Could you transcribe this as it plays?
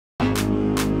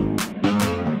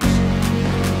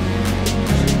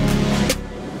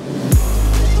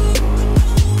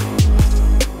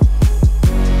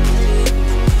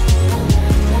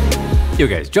Yo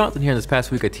guys, Jonathan here. This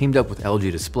past week I teamed up with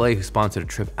LG Display, who sponsored a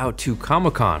trip out to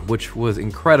Comic-Con, which was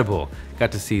incredible.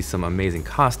 Got to see some amazing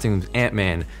costumes,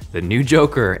 Ant-Man, the new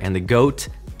Joker, and the GOAT,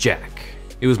 Jack.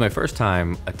 It was my first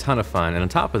time, a ton of fun, and on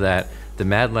top of that, the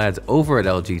mad lads over at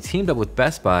LG teamed up with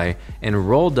Best Buy and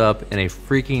rolled up in a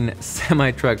freaking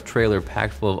semi-truck trailer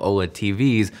packed full of OLED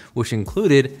TVs, which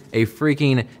included a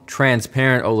freaking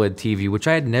transparent OLED TV, which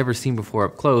I had never seen before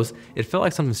up close. It felt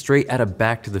like something straight out of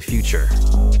Back to the Future.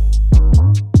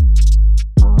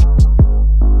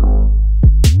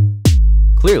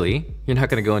 Clearly, you're not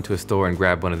gonna go into a store and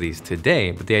grab one of these today,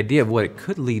 but the idea of what it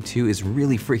could lead to is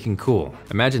really freaking cool.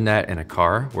 Imagine that in a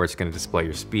car where it's gonna display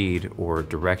your speed or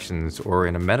directions, or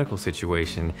in a medical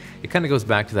situation. It kind of goes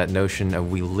back to that notion of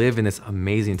we live in this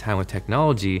amazing time with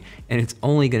technology and it's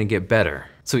only gonna get better.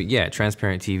 So yeah,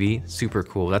 transparent TV, super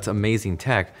cool. That's amazing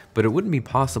tech, but it wouldn't be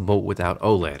possible without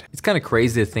OLED. It's kind of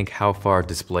crazy to think how far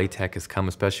display tech has come,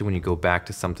 especially when you go back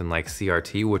to something like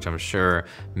CRT, which I'm sure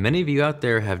many of you out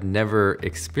there have never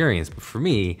experienced. But for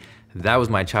me, that was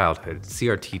my childhood.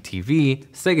 CRT TV,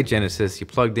 Sega Genesis, you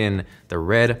plugged in the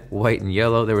red, white, and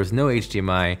yellow. There was no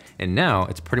HDMI, and now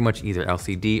it's pretty much either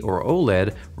LCD or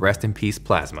OLED, rest in peace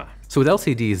plasma. So with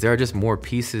LCDs, there are just more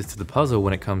pieces to the puzzle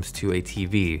when it comes to a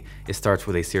TV. It starts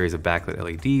with a series of backlit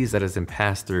LEDs that has been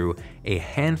passed through a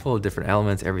handful of different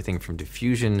elements, everything from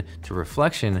diffusion to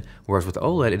reflection, whereas with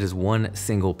OLED, it is one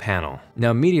single panel.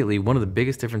 Now immediately, one of the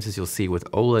biggest differences you'll see with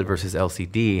OLED versus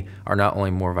LCD are not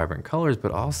only more vibrant colors,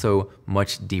 but also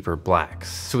much deeper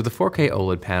blacks. So with the 4K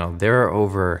OLED panel, there are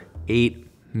over 8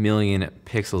 million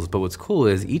pixels, but what's cool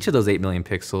is each of those 8 million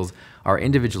pixels are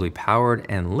individually powered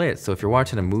and lit. So if you're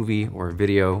watching a movie or a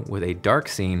video with a dark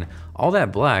scene, all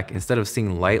that black, instead of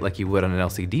seeing light like you would on an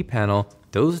LCD panel,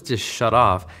 those just shut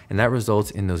off, and that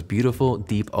results in those beautiful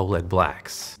deep OLED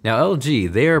blacks. Now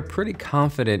LG, they are pretty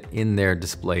confident in their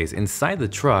displays. Inside the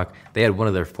truck, they had one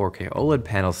of their 4K OLED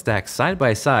panels stacked side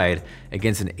by side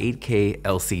against an 8K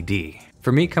LCD.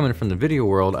 For me, coming from the video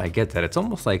world, I get that. It's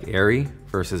almost like airy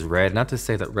versus red. Not to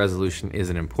say that resolution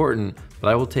isn't important, but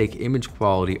I will take image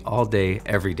quality all day,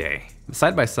 every day.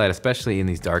 Side by side, especially in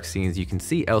these dark scenes, you can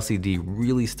see LCD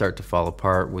really start to fall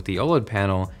apart with the OLED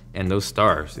panel and those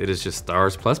stars. It is just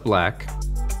stars plus black.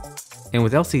 And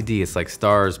with LCD, it's like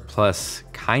stars plus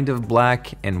kind of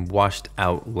black and washed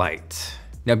out light.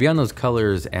 Now beyond those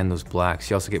colors and those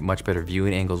blacks, you also get much better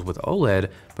viewing angles with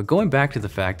OLED, but going back to the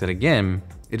fact that again,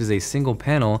 it is a single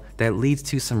panel that leads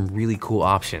to some really cool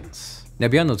options. Now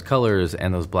beyond those colors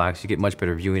and those blacks, you get much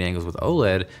better viewing angles with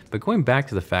OLED, but going back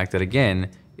to the fact that again,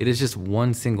 it is just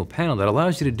one single panel that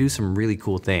allows you to do some really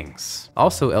cool things.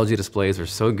 Also, LG displays are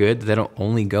so good that they don't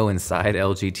only go inside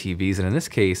LG TVs, and in this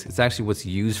case, it's actually what's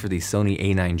used for the Sony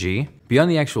A9G.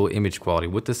 Beyond the actual image quality,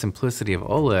 with the simplicity of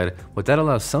OLED, what that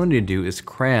allows Sony to do is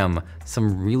cram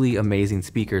some really amazing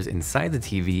speakers inside the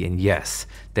TV, and yes,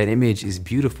 that image is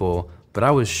beautiful, but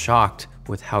I was shocked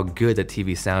with how good that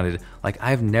TV sounded. Like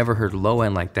I've never heard low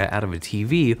end like that out of a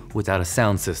TV without a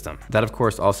sound system. That of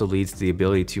course also leads to the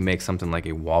ability to make something like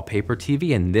a wallpaper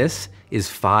TV, and this is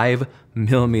 5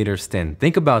 millimeters thin.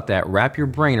 Think about that, wrap your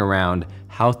brain around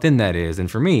how thin that is. And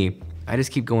for me, I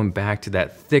just keep going back to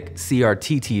that thick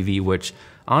CRT TV, which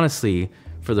honestly,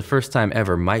 for the first time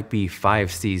ever, might be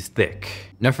 5 C's thick.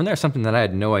 Now from there, something that I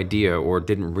had no idea or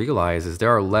didn't realize is there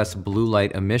are less blue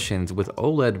light emissions with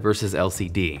OLED versus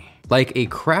LCD. Like a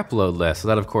crap load less, so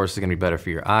that of course is gonna be better for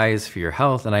your eyes, for your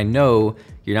health, and I know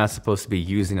you're not supposed to be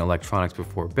using electronics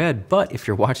before bed, but if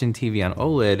you're watching TV on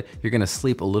OLED, you're gonna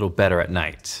sleep a little better at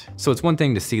night. So it's one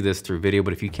thing to see this through video,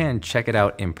 but if you can, check it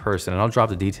out in person, and I'll drop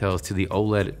the details to the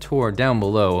OLED tour down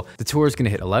below. The tour is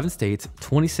gonna hit 11 states,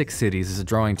 26 cities. This is a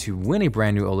drawing to win a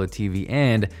brand new OLED TV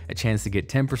and a chance to get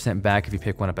 10% back if you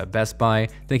pick one up at Best Buy.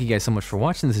 Thank you guys so much for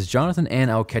watching. This is Jonathan,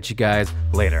 and I'll catch you guys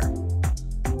later.